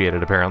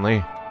depreciated,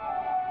 apparently.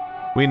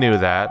 We knew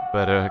that,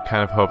 but I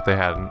kind of hoped they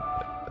hadn't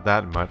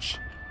that much.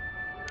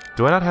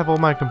 Do I not have all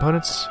my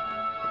components?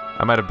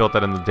 I might have built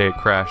that in the day it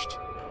crashed.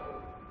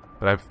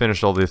 But I've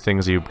finished all the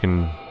things you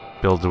can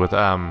build with,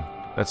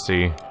 let's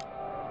see.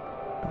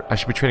 I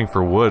should be trading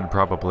for wood,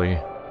 probably.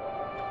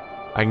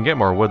 I can get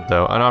more wood,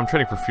 though. Oh, no, I'm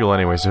trading for fuel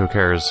anyway, so who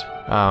cares?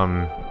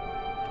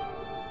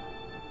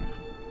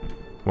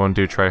 Won't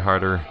do, try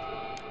harder.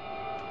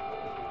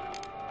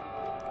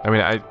 I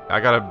mean, I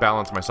gotta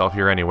balance myself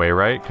here anyway,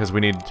 right? Because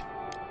we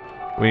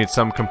need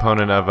some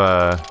component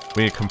of,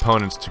 we need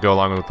components to go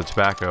along with the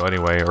tobacco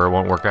anyway, or it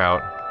won't work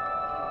out.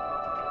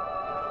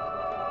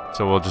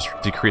 So we'll just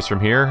decrease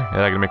from here,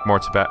 and I can make more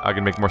I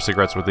can make more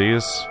cigarettes with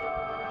these.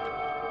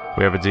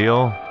 We have a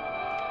deal.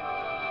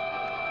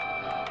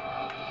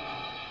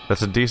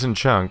 That's a decent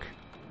chunk.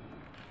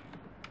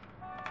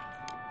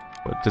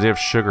 But does he have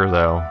sugar,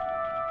 though?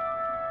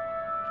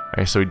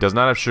 Okay, so he does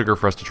not have sugar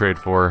for us to trade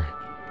for.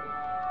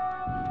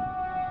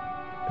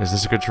 Is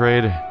this a good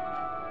trade?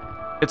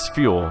 It's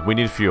fuel. We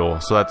need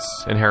fuel, so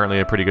that's inherently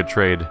a pretty good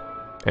trade.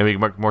 And we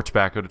can make more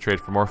tobacco to trade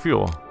for more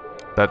fuel.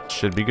 That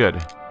should be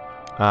good.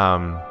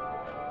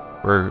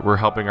 We're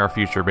helping our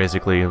future,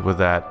 basically, with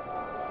that.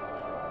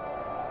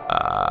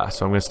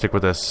 So I'm gonna stick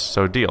with this.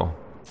 So, deal.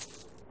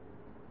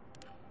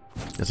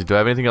 Let's see, do I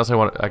have anything else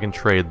I can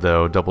trade,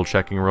 though? Double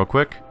checking real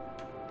quick.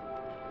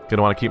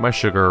 Gonna want to keep my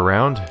sugar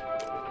around.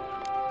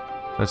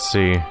 Let's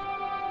see.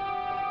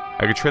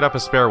 I could trade off a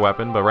spare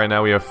weapon, but right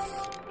now we have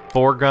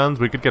 4 guns.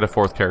 We could get a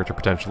 4th character,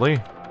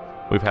 potentially.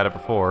 We've had it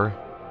before.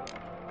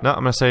 No, I'm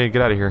gonna say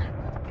get out of here.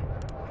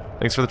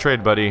 Thanks for the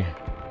trade, buddy.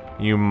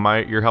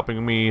 You're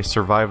helping me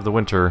survive the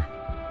winter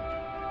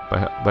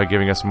by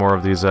giving us more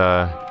of these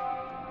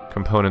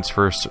components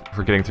for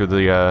getting through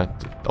the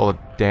all the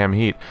damn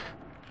heat.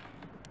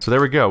 So there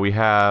we go. We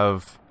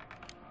have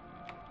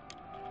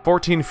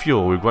 14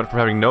 fuel. We went from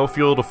having no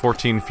fuel to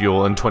 14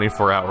 fuel in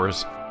 24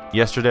 hours.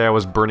 Yesterday I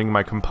was burning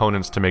my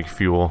components to make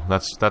fuel.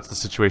 That's the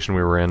situation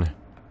we were in.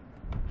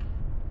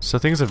 So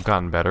things have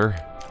gotten better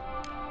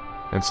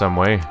in some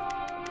way.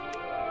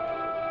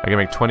 I can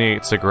make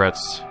 28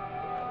 cigarettes.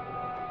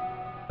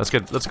 Let's go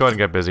ahead and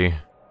get busy.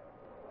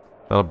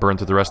 That'll burn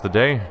through the rest of the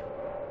day.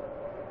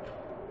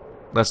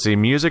 Let's see,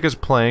 music is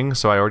playing,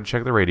 so I already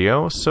checked the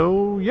radio.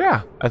 So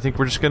yeah, I think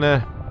we're just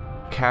gonna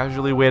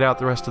casually wait out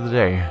the rest of the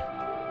day.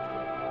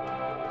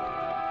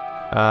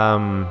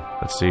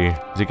 Let's see.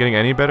 Is he getting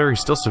any better?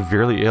 He's still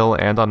severely ill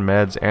and on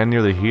meds and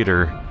near the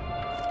heater.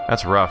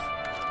 That's rough.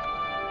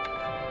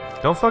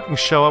 Don't fucking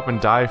show up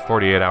and die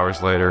 48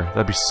 hours later.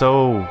 That'd be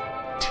so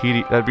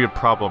tedious. That'd be a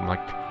problem.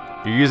 Like,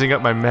 you're using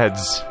up my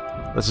meds.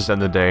 Let's just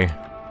end the day.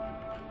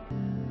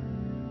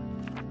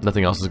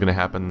 Nothing else is gonna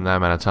happen in that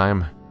amount of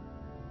time.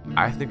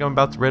 I think I'm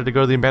ready to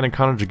go to the abandoned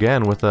cottage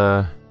again with,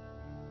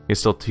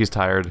 he's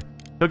tired.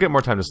 He'll get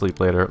more time to sleep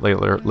later.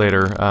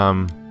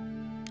 You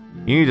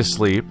need to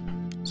sleep,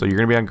 so you're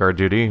gonna be on guard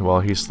duty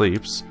while he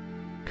sleeps.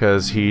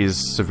 Because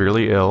he's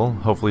severely ill.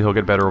 Hopefully he'll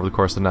get better over the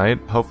course of the night.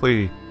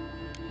 Hopefully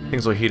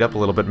things will heat up a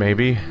little bit,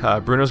 maybe.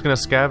 Bruno's gonna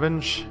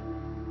scavenge.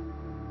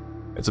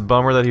 It's a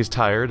bummer that he's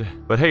tired,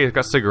 but hey, he's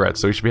got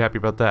cigarettes, so he should be happy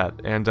about that.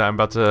 And I'm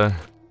about to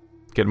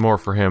get more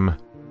for him.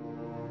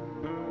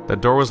 That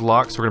door was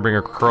locked, so we're gonna bring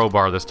a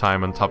crowbar this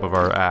time on top of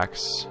our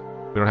axe.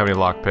 We don't have any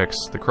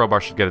lockpicks. The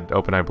crowbar should get it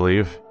open, I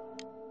believe.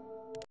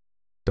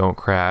 Don't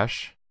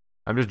crash.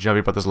 I'm just jumpy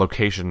about this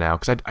location now,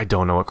 because I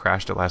don't know what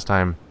crashed it last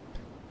time.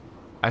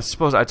 I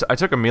suppose I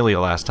took Amelia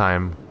last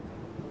time.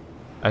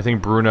 I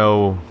think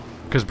Bruno...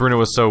 Because Bruno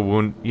was so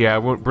wounded... Yeah,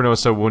 Bruno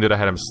was so wounded I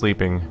had him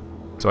sleeping.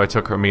 So I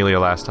took Amelia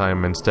last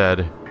time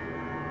instead.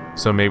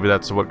 So maybe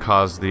that's what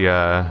caused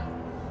the,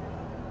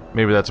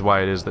 maybe that's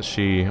why it is that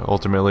she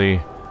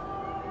ultimately...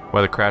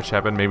 Why the crash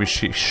happened. Maybe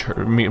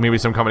maybe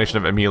some combination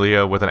of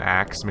Amelia with an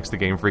axe makes the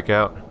game freak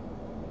out.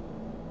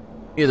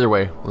 Either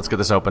way, let's get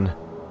this open.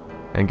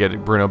 And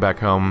get Bruno back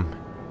home.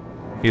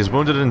 He's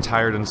wounded and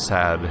tired and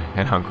sad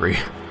and hungry.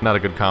 Not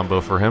a good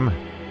combo for him.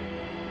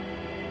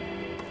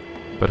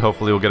 But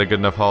hopefully we'll get a good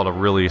enough haul to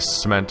really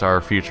cement our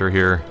future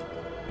here.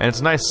 And it's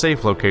a nice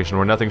safe location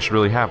where nothing should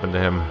really happen to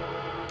him.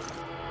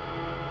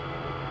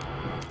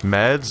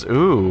 Meds?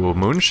 Ooh,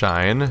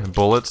 moonshine.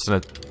 Bullets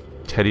and a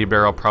teddy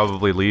bear. I'll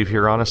probably leave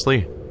here,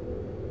 honestly.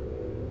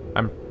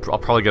 I'll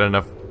probably get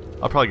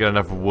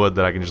enough wood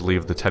that I can just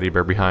leave the teddy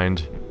bear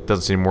behind.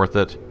 Doesn't seem worth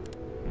it.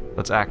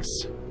 Let's axe.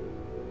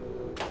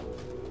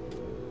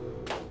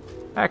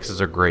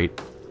 Axes are great.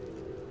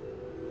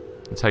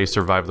 That's how you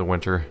survive the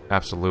winter.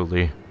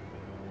 Absolutely.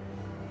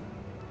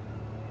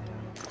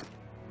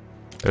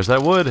 There's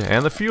that wood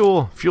and the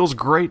fuel. Fuel's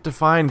great to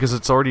find because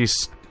it's already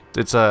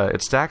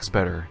it stacks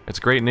better. It's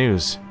great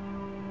news.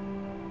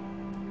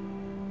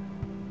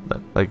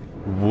 Like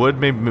wood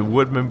might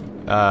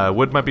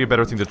be a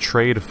better thing to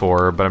trade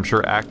for, but I'm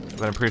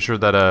pretty sure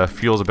that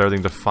fuel's a better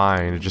thing to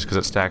find just because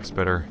it stacks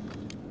better.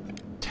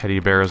 Teddy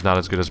bear is not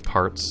as good as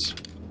parts.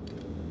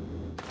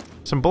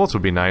 Some bullets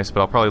would be nice,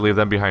 but I'll probably leave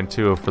them behind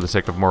too for the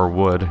sake of more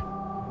wood.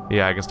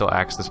 Yeah, I can still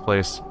axe this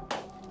place.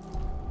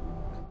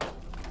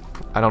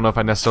 I don't know if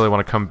I necessarily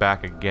want to come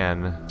back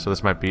again, so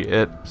this might be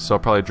it. So I'll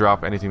probably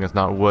drop anything that's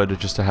not wood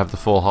just to have the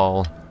full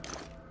haul.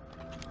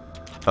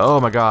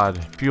 Oh my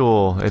god,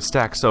 fuel. It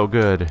stacks so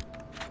good.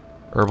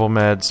 Herbal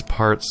meds,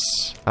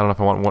 parts. I don't know if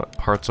I want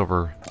parts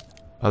over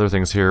other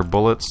things here.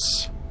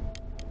 Bullets.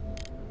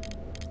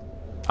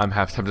 I'm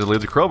half tempted to leave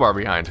the crowbar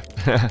behind.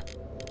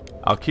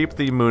 I'll keep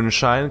the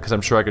moonshine because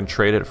I'm sure I can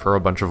trade it for a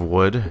bunch of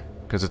wood,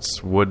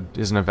 because wood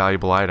isn't a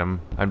valuable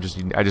item. I just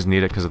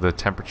need it because of the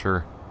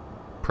temperature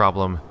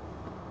problem.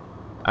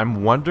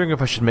 I'm wondering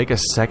if I should make a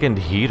second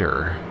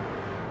heater.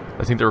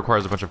 I think that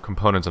requires a bunch of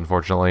components,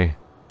 unfortunately.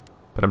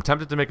 But I'm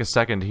tempted to make a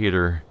second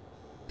heater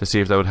to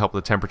see if that would help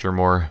the temperature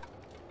more.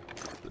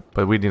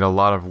 But we'd need a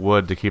lot of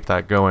wood to keep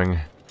that going.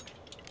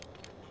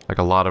 Like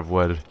a lot of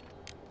wood.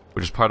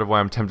 Which is part of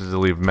why I'm tempted to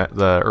leave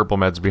the herbal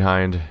meds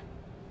behind.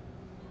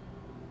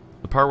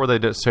 The part where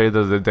they say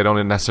that they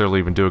don't necessarily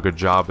even do a good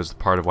job is the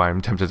part of why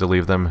I'm tempted to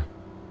leave them.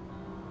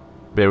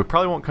 But yeah, we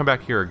probably won't come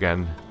back here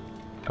again.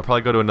 I'll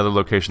probably go to another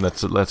location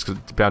that's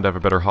bound to have a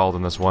better haul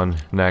than this one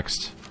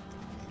next.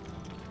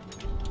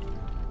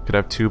 Could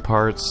have 2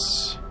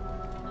 parts.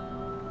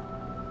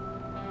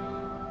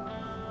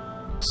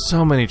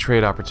 So many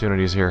trade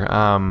opportunities here.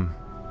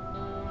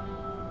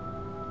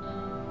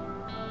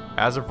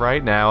 As of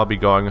right now, I'll be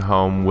going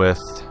home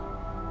with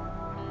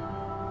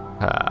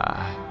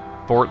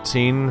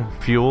 14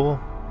 fuel.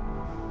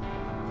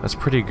 That's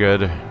pretty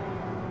good.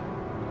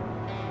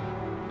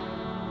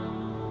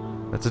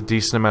 That's a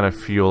decent amount of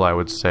fuel, I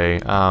would say.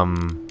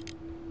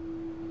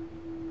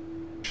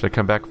 Should I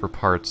come back for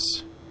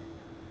parts?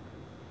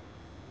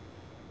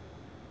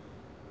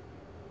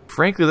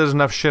 Frankly, there's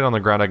enough shit on the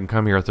ground I can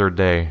come here a third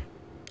day.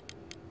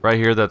 Right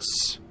here,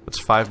 that's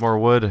 5 more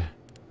wood.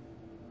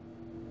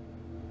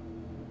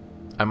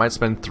 I might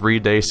spend 3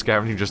 days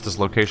scavenging just this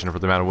location for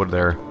the amount of wood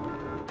there.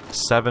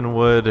 7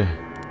 wood.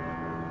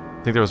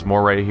 I think there was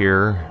more right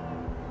here.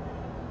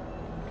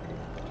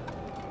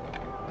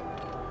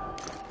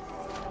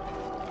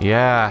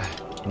 Yeah,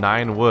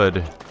 9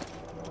 wood.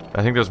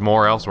 I think there's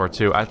more elsewhere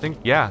too.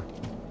 Yeah.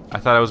 I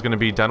thought I was going to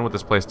be done with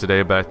this place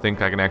today, but I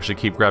think I can actually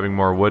keep grabbing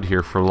more wood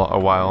here for a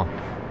while.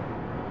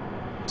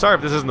 Sorry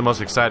if this isn't the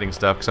most exciting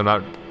stuff, because I'm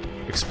not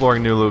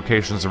exploring new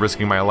locations and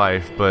risking my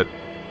life, but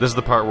this is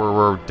the part where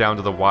we're down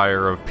to the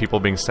wire of people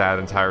being sad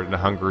and tired and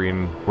hungry,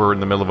 and we're in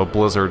the middle of a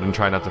blizzard and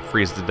trying not to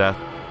freeze to death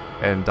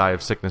and die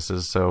of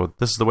sicknesses, so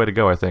this is the way to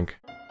go, I think.